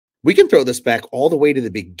We can throw this back all the way to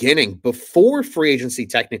the beginning. Before free agency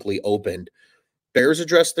technically opened, Bears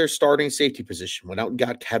addressed their starting safety position, went out and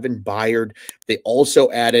got Kevin Byard. They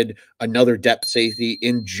also added another depth safety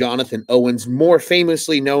in Jonathan Owens, more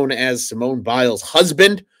famously known as Simone Biles'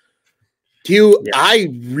 husband. Q, Yeah. I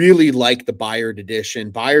really like the Byard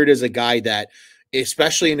addition. Byard is a guy that,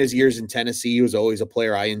 especially in his years in Tennessee, he was always a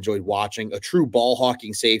player I enjoyed watching, a true ball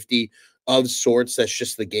hawking safety of sorts. That's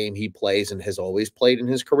just the game he plays and has always played in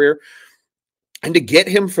his career. And to get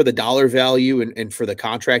him for the dollar value and for the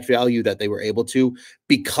contract value that they were able to,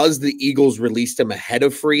 because the Eagles released him ahead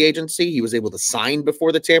of free agency, he was able to sign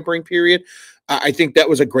before the tampering period. I think that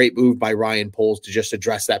was a great move by Ryan Poles to just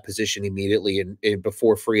address that position immediately and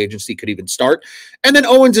before free agency could even start. And then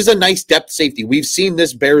Owens is a nice depth safety. We've seen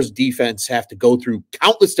this Bears defense have to go through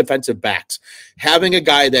countless defensive backs. Having a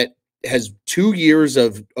guy that has 2 years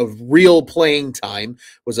of real playing time,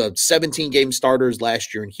 was a 17-game starters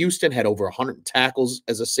last year in Houston, had over 100 tackles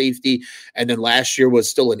as a safety, and then last year was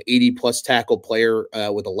still an 80-plus tackle player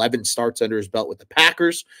with 11 starts under his belt with the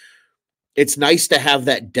Packers. It's nice to have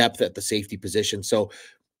that depth at the safety position. So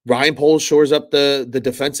Ryan Poles shores up the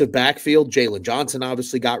defensive backfield. Jalen Johnson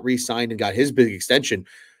obviously got re-signed and got his big extension.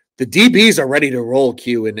 The DBs are ready to roll,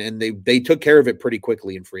 Q, and they took care of it pretty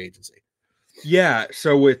quickly in free agency. Yeah,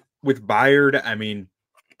 so with Byard, I mean,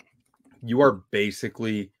 you are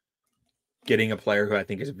basically getting a player who I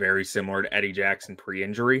think is very similar to Eddie Jackson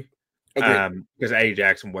pre-injury. Because Eddie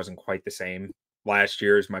Jackson wasn't quite the same last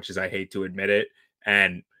year, as much as I hate to admit it.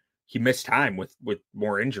 And he missed time with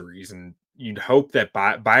more injuries. And you'd hope that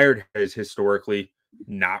Byard has historically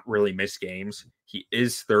not really missed games. He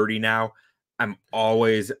is 30 now. I'm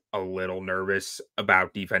always a little nervous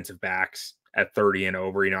about defensive backs at 30 and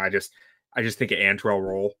over. You know, I just think of Antrell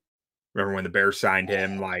Roll. Remember when the Bears signed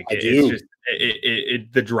him? Like, it's just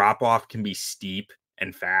the drop off can be steep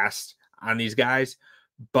and fast on these guys.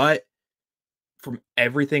 But from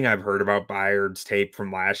everything I've heard about Byard's tape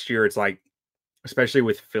from last year, it's like, especially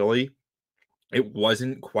with Philly, it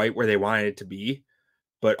wasn't quite where they wanted it to be.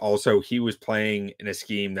 But also, he was playing in a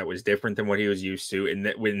scheme that was different than what he was used to. And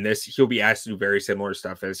that when this, he'll be asked to do very similar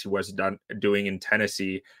stuff as he was doing in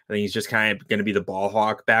Tennessee. I think he's just kind of going to be the ball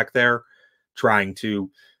hawk back there, trying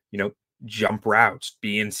to, you know, jump routes,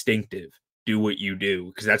 be instinctive, do what you do,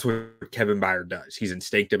 because that's what Kevin Byard does. He's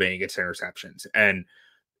instinctive and he gets interceptions. And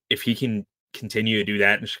if he can continue to do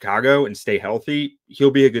that in Chicago and stay healthy,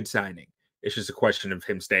 he'll be a good signing. It's just a question of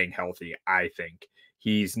him staying healthy. I think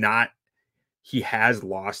he has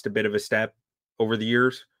lost a bit of a step over the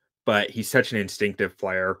years, but he's such an instinctive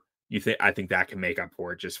player. I think that can make up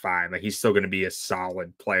for it just fine. Like, he's still going to be a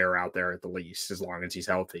solid player out there at the least, as long as he's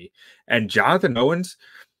healthy. And Jonathan Owens,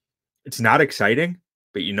 it's not exciting,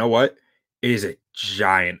 but you know what? It is a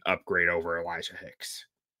giant upgrade over Elijah Hicks.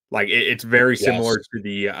 Like, it's very similar to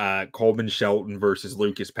the Coleman Shelton versus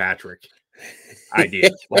Lucas Patrick idea.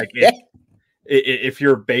 Like, if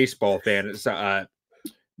you're a baseball fan, it's,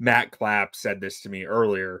 Matt Clapp said this to me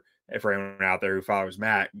earlier. For anyone out there who follows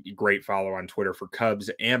Matt, great follow on Twitter for Cubs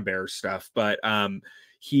and Bears stuff. But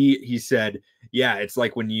he said, yeah, it's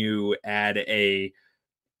like when you add a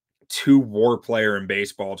 2 WAR player in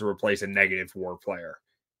baseball to replace a negative WAR player.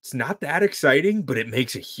 It's not that exciting, but it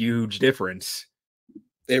makes a huge difference.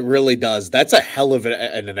 It really does. That's a hell of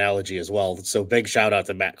an analogy as well. So big shout out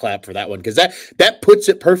to Matt Clapp for that one, because that puts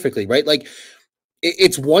it perfectly, right? Like,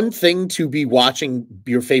 it's one thing to be watching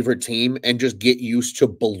your favorite team and just get used to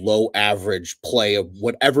below average play of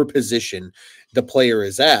whatever position the player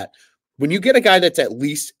is at. When you get a guy that's at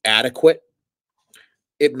least adequate,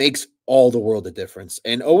 it makes all the world a difference.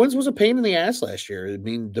 And Owens was a pain in the ass last year. I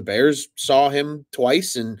mean, the Bears saw him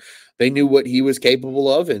twice and they knew what he was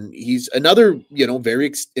capable of. And he's another,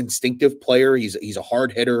 very instinctive player. He's a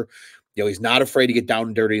hard hitter. He's not afraid to get down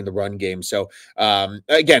and dirty in the run game. So,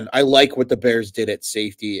 again, I like what the Bears did at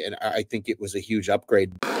safety, and I think it was a huge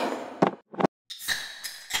upgrade.